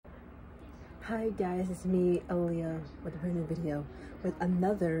Hi guys, it's me, Aaliyah, with a brand new video with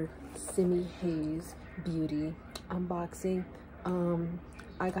another Simihaze beauty unboxing.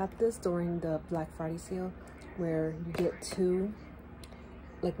 I got this during the Black Friday sale where you get two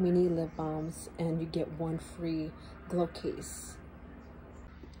like mini lip balms and you get one free glow case.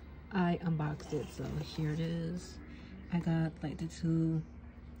 I unboxed it, so here it is. I got like the two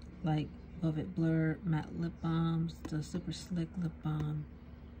like Velvet Blur matte lip balms, the super slick lip balm,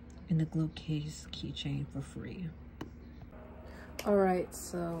 and the glow case keychain for free. Alright,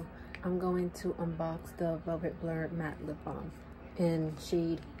 so I'm going to unbox the Velvet Blur matte lip balm in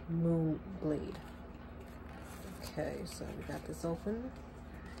shade Moon Blade. Okay, so we got this open.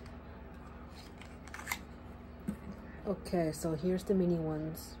 Okay, so here's the mini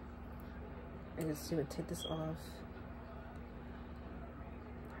ones. I guess you would take this off.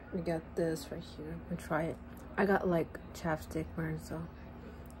 We got this right here. I'm gonna try it. I got like chapstick burn, so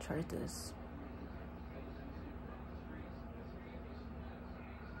try this.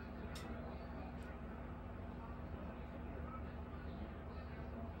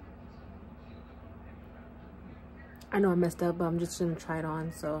 I know I messed up, but I'm just gonna try it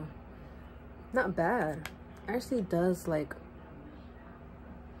on. So not bad. Actually does like,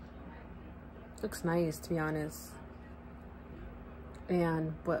 looks nice, to be honest.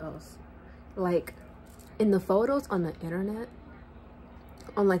 And what else? Like in the photos on the internet,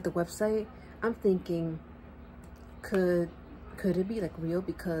 on like the website, I'm thinking could it be like real,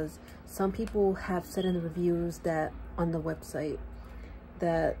 because some people have said in the reviews that on the website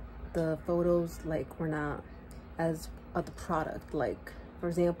that the photos like were not as of the product. Like for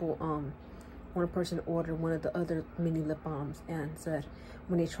example, one person ordered one of the other mini lip balms and said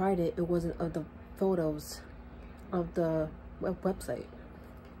when they tried it, it wasn't of the photos of the website.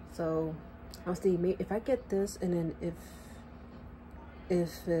 So I'll see, maybe if I get this and then if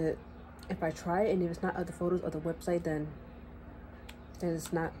I try it and if it's not of the photos of the website, then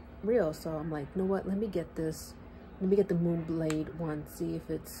it's not real. So I'm like, you know what, let me get this, let me get the Moonblade one, see if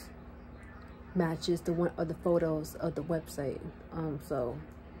it's matches the one of the photos of the website. So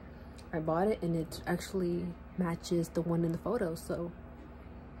I bought it and it actually matches the one in the photos. So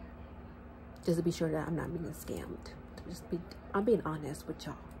just to be sure that I'm not being scammed, I'm being honest with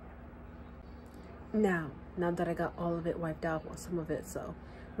y'all. Now that I got all of it wiped out, well, some of it, so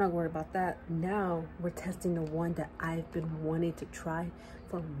I'm not worried about that. Now we're testing the one that I've been wanting to try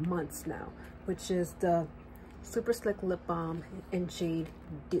for months now, which is the super slick lip balm in shade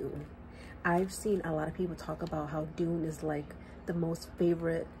Dune. I've seen a lot of people talk about how Dune is like the most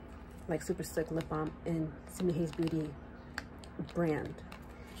favorite like super slick lip balm in Simihaze Beauty brand.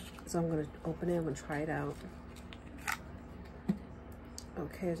 So I'm gonna open it, I'm gonna try it out.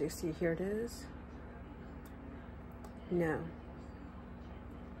 Okay, as you see, here it is. Now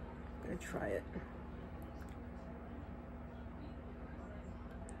I'm gonna try it.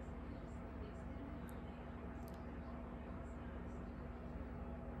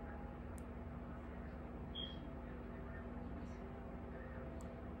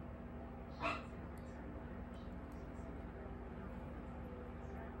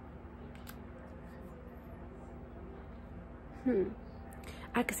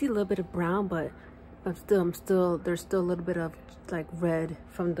 I can see a little bit of brown, but I'm still there's still a little bit of like red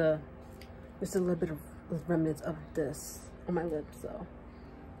from there's a little bit of remnants of this on my lips. So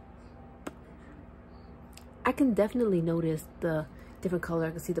I can definitely notice the different color.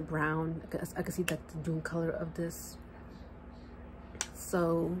 I can see the brown, I can see like the Dune color of this.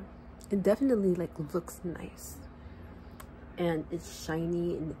 So it definitely like looks nice, and it's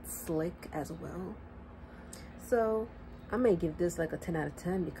shiny and it's slick as well. So I may give this like a 10 out of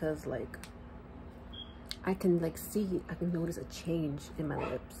 10 because like I can like see, I can notice a change in my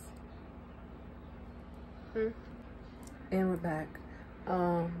lips. And we're back.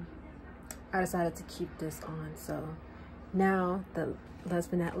 I decided to keep this on. So now,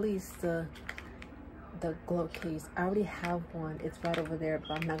 last but not least, the glow case. I already have one. It's right over there,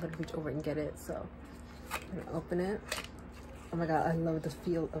 but I'm not gonna reach over and get it. So I'm gonna open it. Oh my god, I love the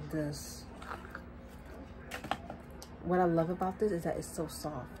feel of this. What I love about this is that it's so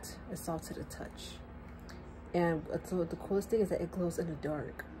soft. It's soft to the touch. And so the coolest thing is that it glows in the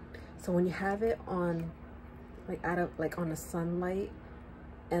dark. So when you have it on, like on the sunlight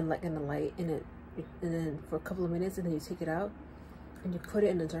and like in the light, and then for a couple of minutes, and then you take it out and you put it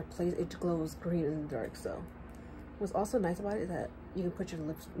in a dark place, it glows green in the dark. So what's also nice about it is that you can put your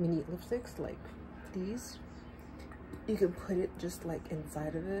mini lipsticks like these. You can put it just like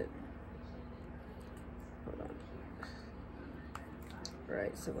inside of it. Hold on.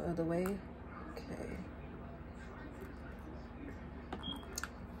 Right, so the other way. Okay.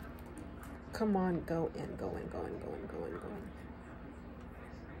 Come on, go in, go in, go in, go in, go in, go in.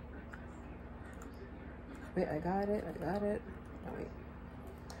 Wait, I got it, I got it. Oh, wait.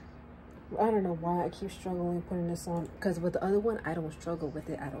 I don't know why I keep struggling putting this on, because with the other one, I don't struggle with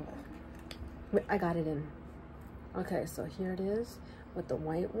it at all. Wait, I got it in. Okay, so here it is with the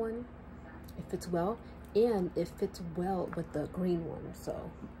white one. It fits well, and it fits well with the green one. So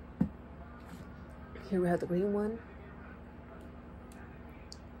here we have the green one.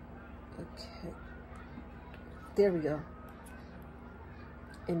 Okay, there we go.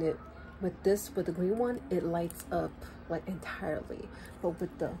 And it with the green one, it lights up like entirely, but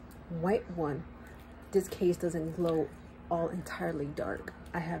with the white one, this case doesn't glow all entirely dark.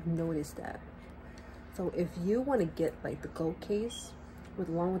 I have noticed that. So if you want to get like the gold case with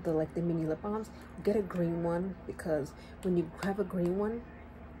along with the like the mini lip balms, get a green one, because when you have a green one,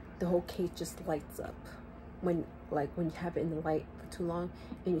 the whole case just lights up. When you have it in the light for too long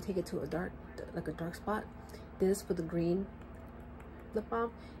and you take it to a dark spot, this for the green lip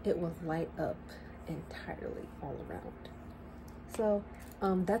balm, it will light up entirely all around. So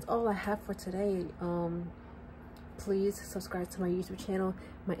that's all I have for today. Please subscribe to my YouTube channel,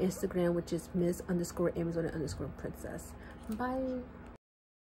 my Instagram, which is Ms_Amazon_Princess. Bye.